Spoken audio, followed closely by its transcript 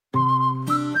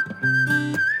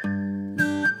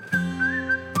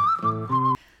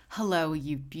Hello,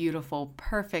 you beautiful,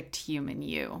 perfect human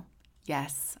you.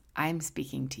 Yes, I'm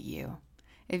speaking to you.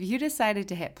 If you decided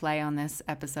to hit play on this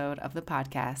episode of the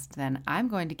podcast, then I'm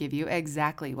going to give you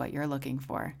exactly what you're looking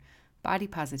for: body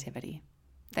positivity.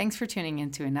 Thanks for tuning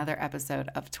into another episode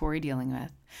of Tori Dealing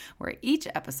With, where each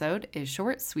episode is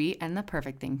short, sweet, and the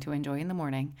perfect thing to enjoy in the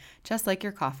morning, just like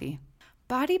your coffee.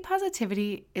 Body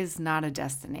positivity is not a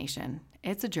destination,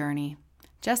 it's a journey.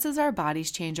 Just as our bodies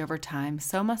change over time,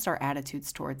 so must our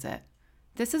attitudes towards it.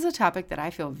 This is a topic that I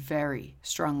feel very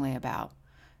strongly about.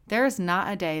 There is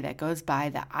not a day that goes by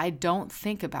that I don't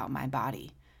think about my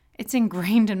body. It's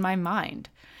ingrained in my mind.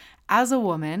 As a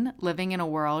woman living in a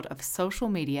world of social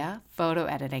media, photo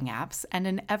editing apps, and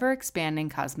an ever-expanding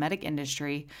cosmetic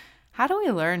industry, how do we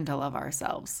learn to love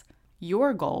ourselves?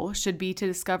 Your goal should be to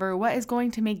discover what is going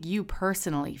to make you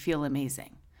personally feel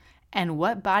amazing. And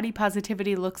what body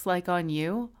positivity looks like on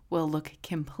you will look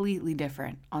completely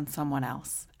different on someone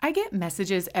else. I get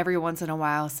messages every once in a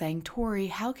while saying, Tori,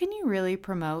 how can you really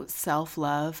promote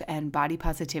self-love and body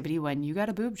positivity when you got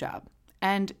a boob job?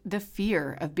 And the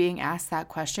fear of being asked that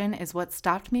question is what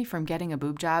stopped me from getting a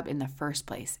boob job in the first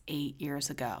place 8 years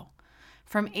ago.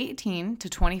 From 18 to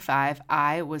 25,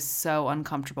 I was so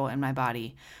uncomfortable in my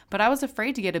body, but I was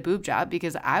afraid to get a boob job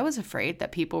because I was afraid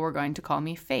that people were going to call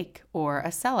me fake or a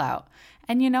sellout.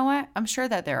 And you know what? I'm sure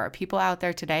that there are people out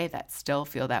there today that still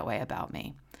feel that way about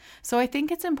me. So I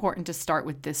think it's important to start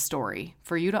with this story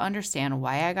for you to understand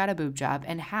why I got a boob job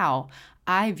and how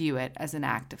I view it as an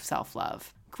act of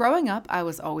self-love. Growing up, I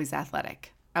was always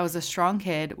athletic. I was a strong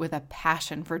kid with a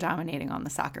passion for dominating on the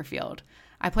soccer field.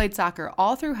 I played soccer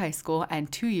all through high school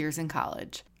and 2 years in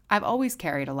college. I've always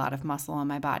carried a lot of muscle on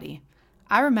my body.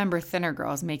 I remember thinner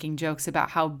girls making jokes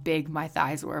about how big my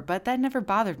thighs were, but that never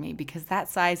bothered me because that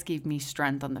size gave me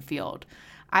strength on the field.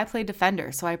 I played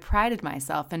defender, so I prided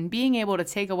myself in being able to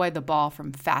take away the ball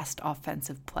from fast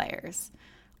offensive players.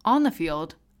 On the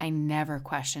field, I never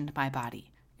questioned my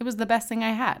body. It was the best thing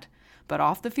I had. But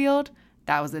off the field,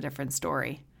 that was a different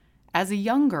story. As a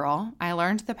young girl, I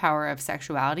learned the power of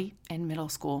sexuality in middle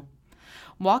school.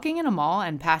 Walking in a mall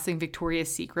and passing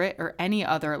Victoria's Secret or any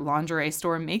other lingerie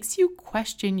store makes you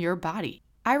question your body.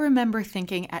 I remember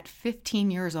thinking at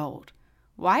 15 years old,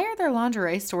 why are there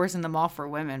lingerie stores in the mall for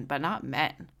women but not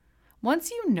men? Once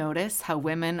you notice how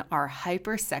women are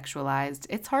hypersexualized,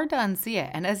 it's hard to unsee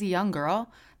it. And as a young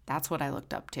girl, that's what I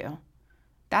looked up to.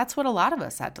 That's what a lot of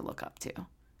us had to look up to.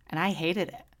 And I hated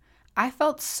it. I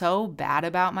felt so bad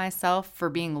about myself for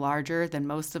being larger than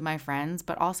most of my friends,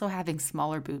 but also having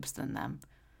smaller boobs than them.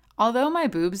 Although my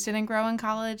boobs didn't grow in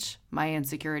college, my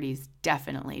insecurities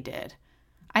definitely did.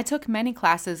 I took many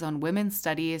classes on women's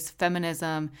studies,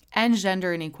 feminism, and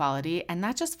gender inequality, and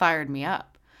that just fired me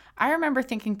up. I remember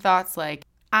thinking thoughts like,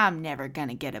 I'm never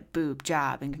gonna get a boob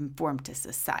job and conform to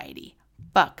society.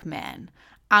 Fuck men.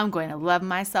 I'm going to love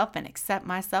myself and accept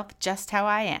myself just how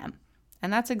I am.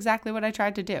 And that's exactly what I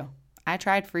tried to do. I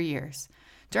tried for years.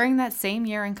 During that same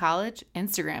year in college,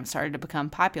 Instagram started to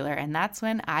become popular, and that's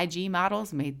when IG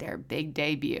models made their big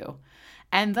debut.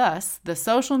 And thus, the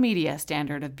social media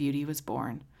standard of beauty was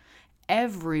born.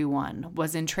 Everyone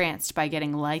was entranced by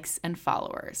getting likes and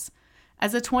followers.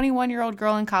 As a 21-year-old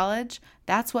girl in college,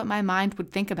 that's what my mind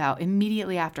would think about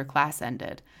immediately after class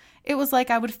ended. It was like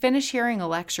I would finish hearing a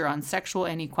lecture on sexual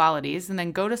inequalities and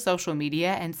then go to social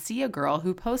media and see a girl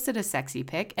who posted a sexy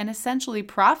pic and essentially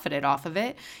profited off of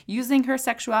it using her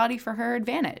sexuality for her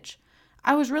advantage.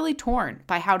 I was really torn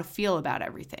by how to feel about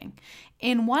everything.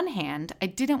 In one hand, I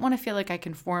didn't want to feel like I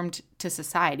conformed to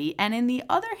society, and in the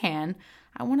other hand,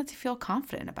 I wanted to feel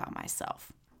confident about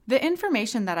myself. The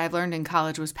information that I've learned in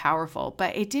college was powerful,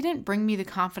 but it didn't bring me the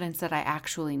confidence that I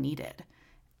actually needed.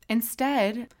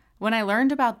 Instead, when I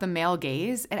learned about the male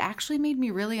gaze, it actually made me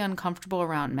really uncomfortable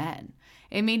around men.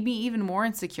 It made me even more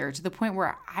insecure to the point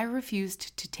where I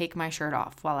refused to take my shirt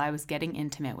off while I was getting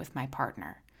intimate with my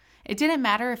partner. It didn't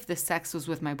matter if the sex was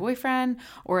with my boyfriend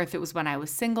or if it was when I was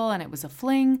single and it was a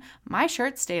fling, my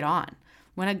shirt stayed on.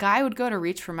 When a guy would go to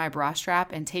reach for my bra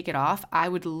strap and take it off, I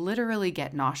would literally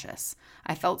get nauseous.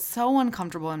 I felt so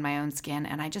uncomfortable in my own skin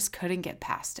and I just couldn't get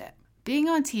past it. Being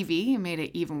on TV made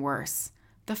it even worse.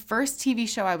 The first TV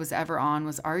show I was ever on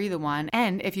was Are You the One?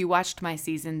 And if you watched my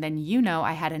season, then you know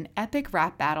I had an epic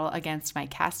rap battle against my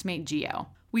castmate Gio.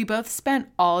 We both spent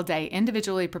all day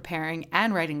individually preparing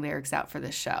and writing lyrics out for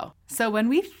this show. So when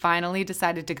we finally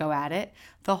decided to go at it,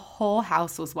 the whole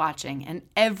house was watching and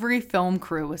every film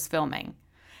crew was filming.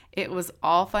 It was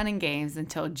all fun and games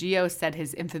until Gio said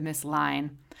his infamous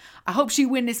line, "I hope she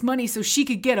win this money so she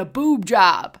could get a boob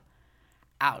job."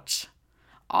 Ouch.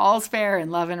 All's fair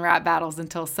in love and rap battles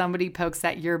until somebody pokes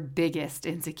at your biggest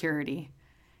insecurity.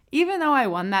 Even though I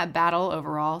won that battle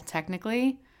overall,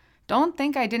 technically, don't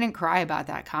think I didn't cry about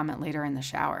that comment later in the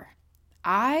shower.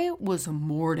 I was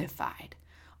mortified.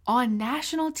 On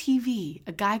national TV,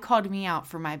 a guy called me out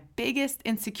for my biggest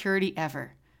insecurity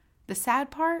ever. The sad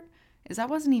part is I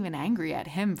wasn't even angry at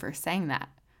him for saying that,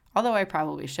 although I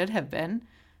probably should have been,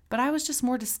 but I was just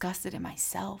more disgusted at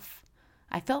myself.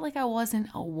 I felt like I wasn't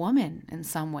a woman in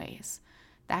some ways.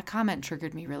 That comment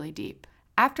triggered me really deep.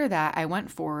 After that, I went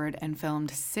forward and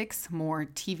filmed 6 more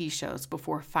TV shows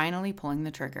before finally pulling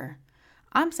the trigger.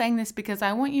 I'm saying this because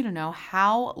I want you to know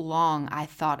how long I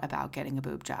thought about getting a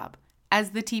boob job.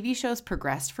 As the TV shows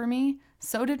progressed for me,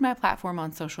 so did my platform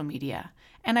on social media,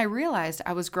 and I realized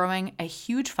I was growing a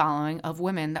huge following of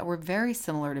women that were very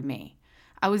similar to me.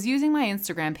 I was using my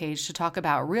Instagram page to talk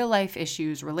about real-life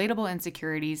issues, relatable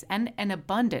insecurities, and an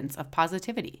abundance of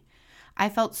positivity. I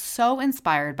felt so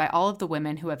inspired by all of the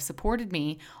women who have supported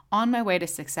me on my way to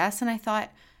success, and I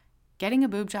thought getting a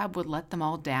boob job would let them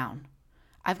all down.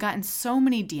 I've gotten so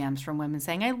many DMs from women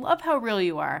saying, I love how real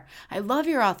you are. I love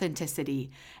your authenticity.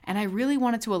 And I really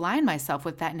wanted to align myself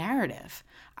with that narrative.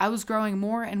 I was growing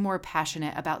more and more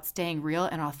passionate about staying real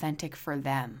and authentic for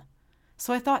them.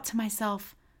 So I thought to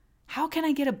myself, how can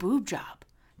I get a boob job?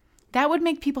 That would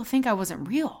make people think I wasn't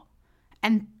real.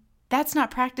 And that's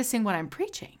not practicing what I'm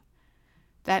preaching.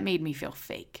 That made me feel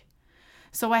fake.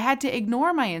 So I had to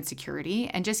ignore my insecurity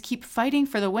and just keep fighting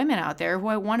for the women out there who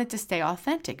I wanted to stay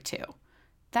authentic to.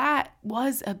 That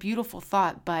was a beautiful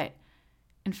thought, but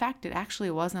in fact, it actually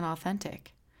wasn't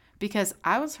authentic because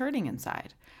I was hurting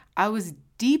inside. I was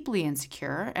deeply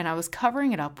insecure and I was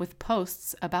covering it up with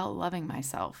posts about loving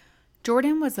myself.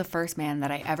 Jordan was the first man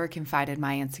that I ever confided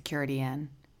my insecurity in.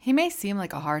 He may seem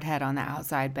like a hardhead on the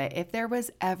outside, but if there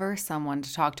was ever someone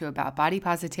to talk to about body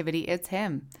positivity, it's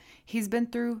him. He's been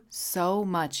through so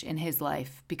much in his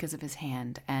life because of his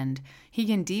hand, and he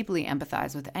can deeply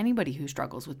empathize with anybody who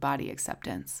struggles with body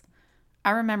acceptance.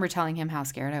 I remember telling him how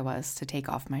scared I was to take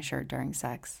off my shirt during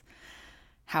sex,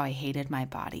 how I hated my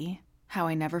body, how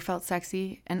I never felt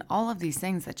sexy, and all of these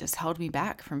things that just held me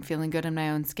back from feeling good in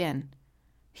my own skin.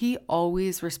 He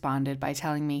always responded by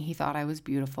telling me he thought I was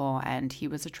beautiful and he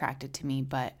was attracted to me,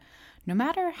 but no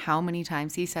matter how many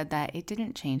times he said that, it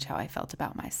didn't change how I felt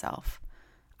about myself.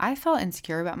 I felt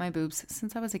insecure about my boobs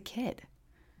since I was a kid.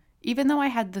 Even though I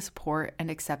had the support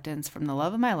and acceptance from the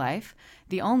love of my life,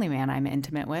 the only man I'm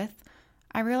intimate with,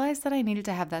 I realized that I needed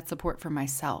to have that support for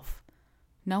myself.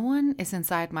 No one is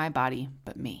inside my body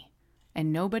but me,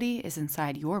 and nobody is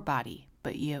inside your body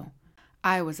but you.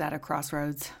 I was at a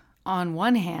crossroads. On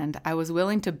one hand, I was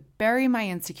willing to bury my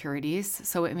insecurities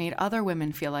so it made other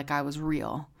women feel like I was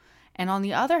real. And on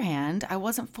the other hand, I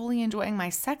wasn't fully enjoying my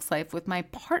sex life with my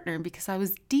partner because I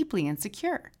was deeply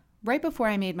insecure. Right before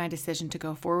I made my decision to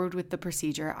go forward with the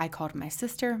procedure, I called my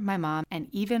sister, my mom, and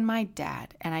even my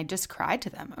dad, and I just cried to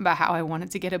them about how I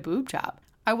wanted to get a boob job.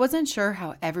 I wasn't sure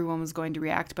how everyone was going to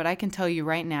react, but I can tell you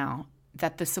right now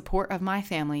that the support of my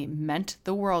family meant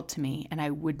the world to me, and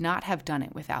I would not have done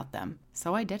it without them.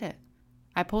 So I did it.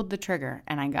 I pulled the trigger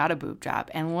and I got a boob job,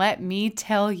 and let me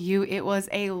tell you, it was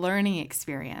a learning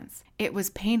experience. It was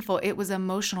painful, it was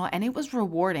emotional, and it was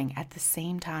rewarding at the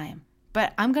same time.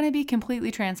 But I'm going to be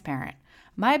completely transparent.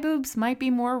 My boobs might be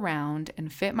more round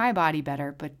and fit my body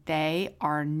better, but they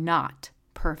are not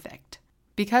perfect.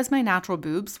 Because my natural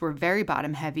boobs were very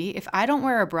bottom heavy, if I don't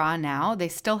wear a bra now, they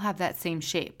still have that same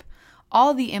shape.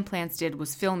 All the implants did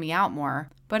was fill me out more,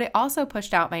 but it also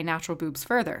pushed out my natural boobs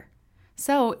further.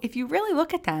 So if you really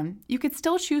look at them, you could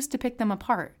still choose to pick them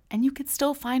apart, and you could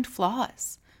still find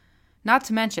flaws. Not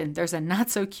to mention, there's a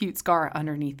not-so-cute scar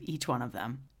underneath each one of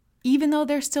them. Even though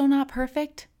they're still not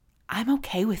perfect, I'm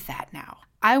okay with that now.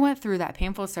 I went through that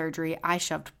painful surgery, I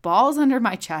shoved balls under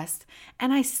my chest,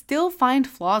 and I still find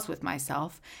flaws with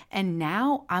myself, and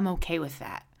now I'm okay with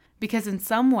that. Because in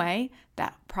some way,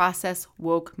 that process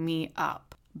woke me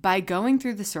up. By going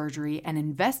through the surgery and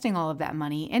investing all of that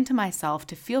money into myself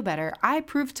to feel better, I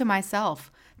proved to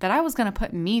myself that I was going to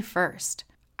put me first.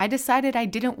 I decided I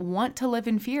didn't want to live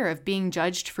in fear of being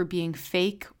judged for being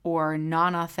fake or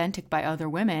non-authentic by other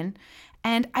women,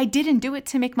 and I didn't do it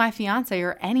to make my fiance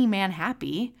or any man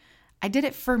happy. I did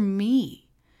it for me.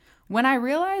 When I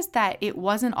realized that it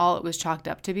wasn't all it was chalked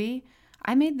up to be,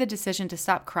 I made the decision to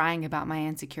stop crying about my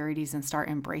insecurities and start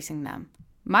embracing them.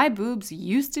 My boobs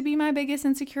used to be my biggest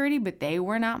insecurity, but they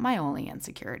were not my only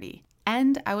insecurity.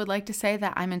 And I would like to say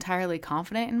that I'm entirely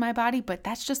confident in my body, but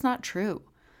that's just not true.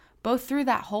 Both through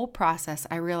that whole process,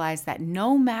 I realized that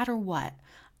no matter what,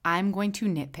 I'm going to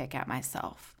nitpick at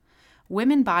myself.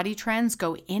 Women body trends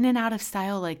go in and out of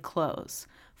style like clothes.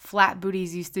 Flat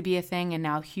booties used to be a thing and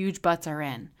now huge butts are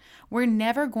in. We're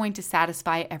never going to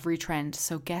satisfy every trend,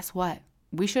 so guess what?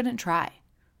 We shouldn't try.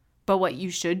 But what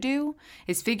you should do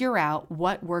is figure out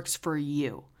what works for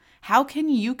you. How can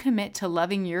you commit to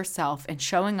loving yourself and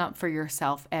showing up for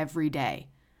yourself every day?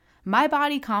 My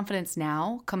body confidence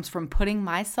now comes from putting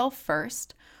myself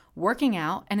first, working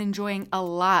out, and enjoying a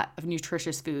lot of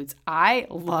nutritious foods. I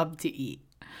love to eat.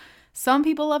 Some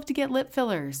people love to get lip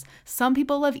fillers. Some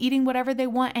people love eating whatever they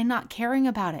want and not caring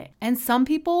about it. And some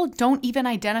people don't even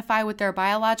identify with their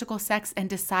biological sex and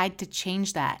decide to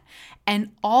change that.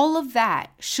 And all of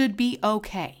that should be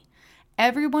okay.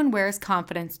 Everyone wears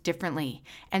confidence differently,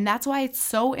 and that's why it's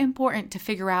so important to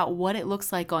figure out what it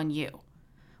looks like on you.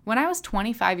 When I was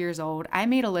 25 years old, I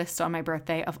made a list on my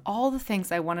birthday of all the things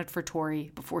I wanted for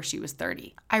Tori before she was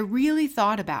 30. I really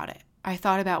thought about it. I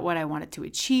thought about what I wanted to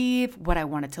achieve, what I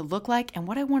wanted to look like, and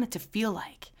what I wanted to feel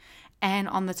like. And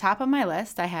on the top of my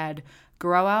list, I had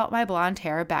grow out my blonde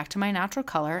hair back to my natural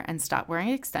color and stop wearing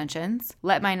extensions,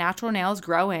 let my natural nails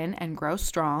grow in and grow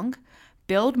strong,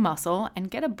 build muscle, and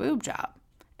get a boob job.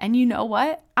 And you know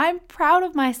what? I'm proud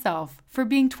of myself for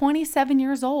being 27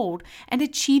 years old and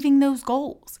achieving those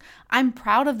goals. I'm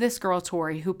proud of this girl,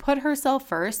 Tori, who put herself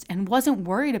first and wasn't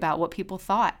worried about what people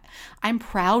thought. I'm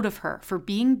proud of her for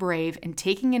being brave and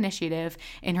taking initiative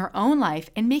in her own life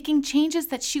and making changes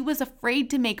that she was afraid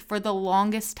to make for the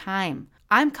longest time.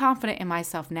 I'm confident in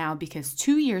myself now because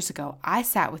 2 years ago, I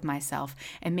sat with myself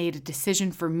and made a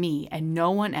decision for me and no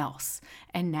one else.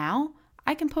 And now,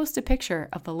 I can post a picture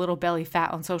of the little belly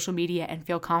fat on social media and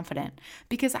feel confident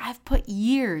because I've put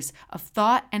years of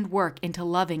thought and work into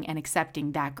loving and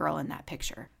accepting that girl in that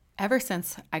picture. Ever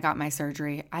since I got my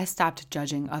surgery, I stopped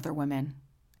judging other women.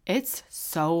 It's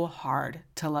so hard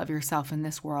to love yourself in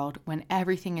this world when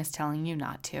everything is telling you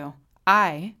not to.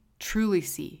 I truly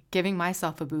see giving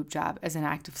myself a boob job as an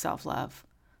act of self-love.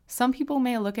 Some people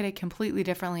may look at it completely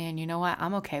differently, and you know what?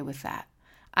 I'm okay with that.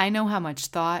 I know how much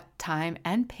thought, time,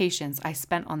 and patience I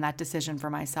spent on that decision for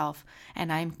myself,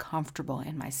 and I'm comfortable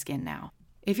in my skin now.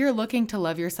 If you're looking to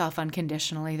love yourself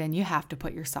unconditionally, then you have to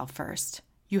put yourself first.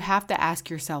 You have to ask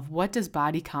yourself, what does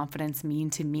body confidence mean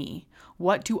to me?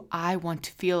 What do I want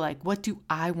to feel like? What do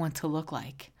I want to look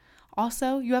like?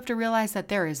 Also, you have to realize that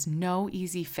there is no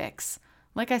easy fix.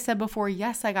 Like I said before,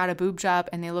 yes, I got a boob job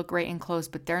and they look great in clothes,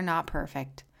 but they're not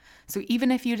perfect. So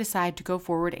even if you decide to go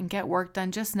forward and get work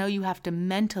done, just know you have to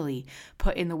mentally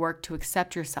put in the work to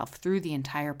accept yourself through the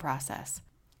entire process.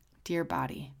 Dear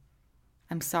body,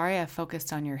 I'm sorry I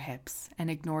focused on your hips and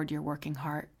ignored your working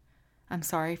heart. I'm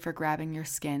sorry for grabbing your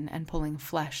skin and pulling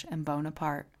flesh and bone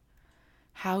apart.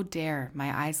 How dare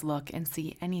my eyes look and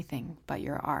see anything but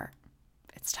your art?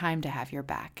 It's time to have your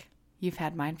back. You've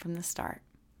had mine from the start.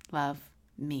 Love,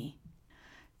 me.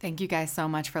 Thank you guys so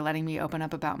much for letting me open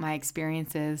up about my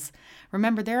experiences.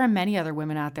 Remember, there are many other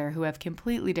women out there who have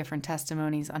completely different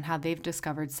testimonies on how they've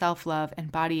discovered self-love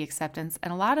and body acceptance,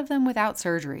 and a lot of them without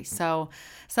surgery. So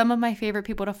some of my favorite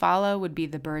people to follow would be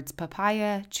The Birds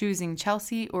Papaya, Choosing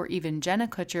Chelsea, or even Jenna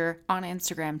Kutcher on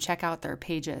Instagram. Check out their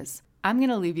pages. I'm going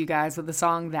to leave you guys with a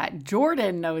song that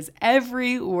Jordan knows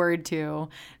every word to.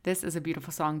 This is a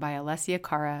beautiful song by Alessia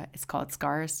Cara. It's called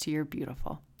Scars to Your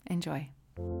Beautiful. Enjoy.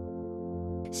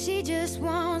 She just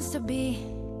wants to be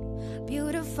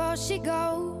beautiful. She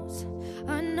goes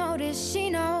unnoticed. She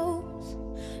knows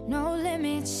no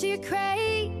limits. She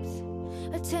craves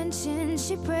attention.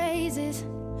 She praises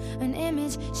an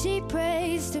image she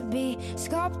prays to be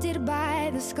sculpted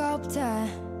by the sculptor.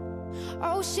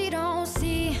 Oh, she don't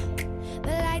see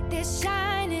the light that's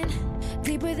shining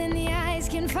deeper than the eyes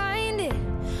can find it.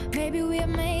 Maybe we're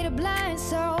made of blind,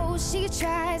 so she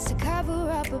tries to cover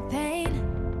up her pain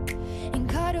and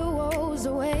cut her woes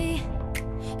away.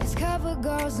 'Cause cover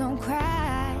girls don't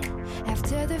cry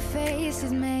after the face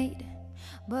is made.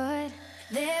 But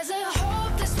there's a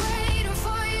hope that's waiting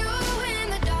for you in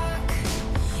the dark.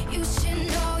 You should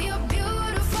know you're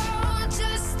beautiful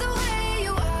just the way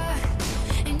you are.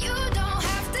 And you don't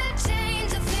have to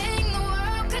change a thing, the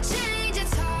world could change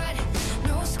its heart.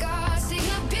 No scars, so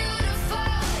you're beautiful.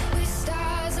 We're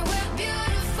stars and we're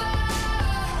beautiful.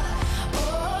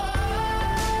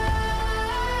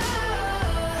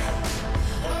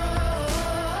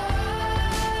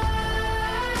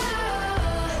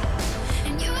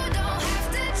 And you don't have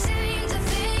to change a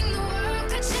thing, the world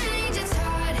could change its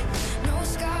heart. No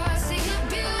scars, so you're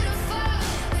beautiful.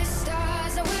 We're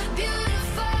stars and we're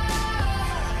beautiful.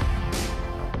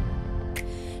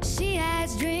 She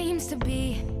has dreams to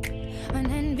be an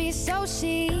envy, so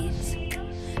she's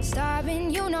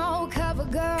starving. You know, cover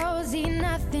girls eat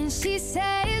nothing. She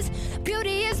says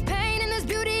beauty is pain and there's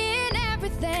beauty in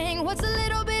everything. What's a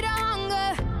little bit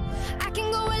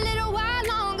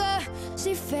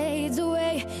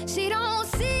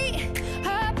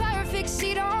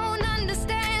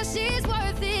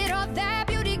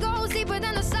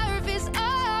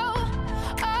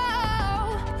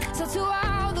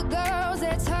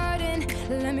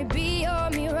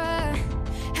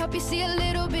see a little